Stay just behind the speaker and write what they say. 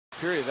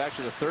period is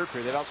actually the third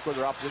period. They've outscored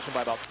their opposition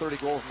by about 30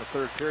 goals in the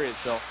third period.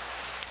 So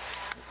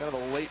it's kind of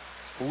a late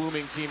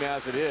blooming team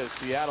as it is.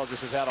 Seattle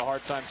just has had a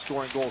hard time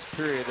scoring goals,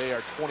 period. They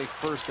are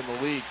 21st in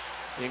the league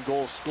in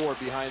goals scored,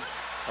 behind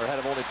or ahead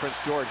of only Prince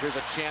George. Here's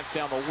a chance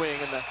down the wing,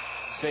 and the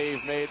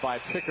save made by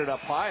Pickard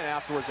up high, and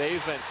afterwards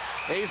Aasman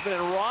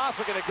and Ross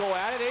are going to go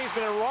at it.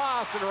 Aasman and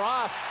Ross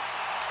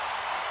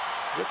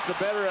gets the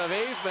better of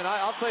Aasman.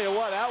 I'll tell you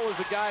what, that was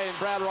the guy in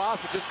Brad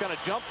Ross that just kind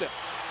of jumped him.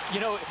 You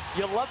know,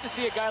 you love to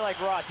see a guy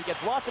like Ross. He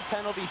gets lots of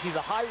penalties. He's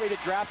a high-rated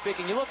draft pick,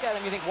 and you look at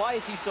him and you think, why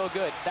is he so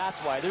good? That's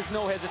why. There's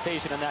no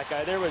hesitation in that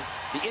guy. There was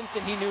the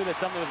instant he knew that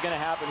something was going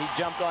to happen, he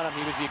jumped on him.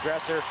 He was the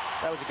aggressor.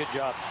 That was a good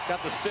job.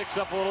 Got the sticks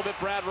up a little bit.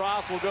 Brad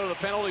Ross will go to the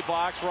penalty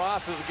box.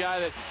 Ross is a guy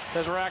that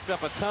has racked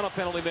up a ton of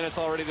penalty minutes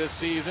already this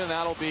season.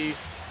 That'll be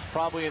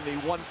probably in the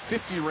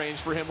 150 range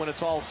for him when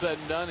it's all said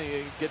and done.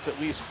 He gets at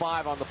least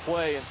 5 on the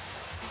play, and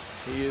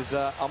he is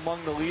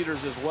among the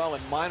leaders as well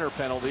in minor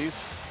penalties.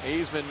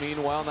 Aasman,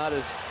 meanwhile, not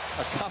as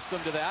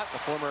accustomed to that. The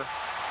former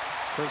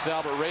Prince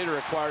Albert Raider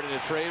acquired in a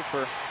trade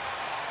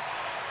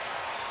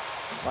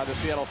by the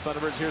Seattle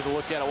Thunderbirds. Here's a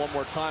look at it one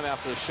more time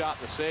after the shot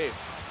and the save.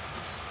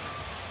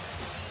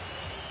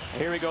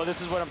 Here we go.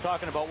 This is what I'm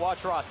talking about.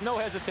 Watch Ross. No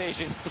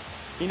hesitation.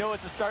 You know,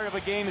 it's the start of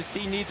a game. His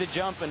team needs a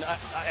jump, and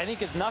I think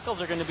his knuckles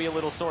are going to be a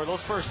little sore.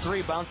 Those first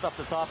 3 bounced off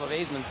the top of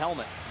Aasman's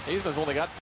helmet. Aasman's only got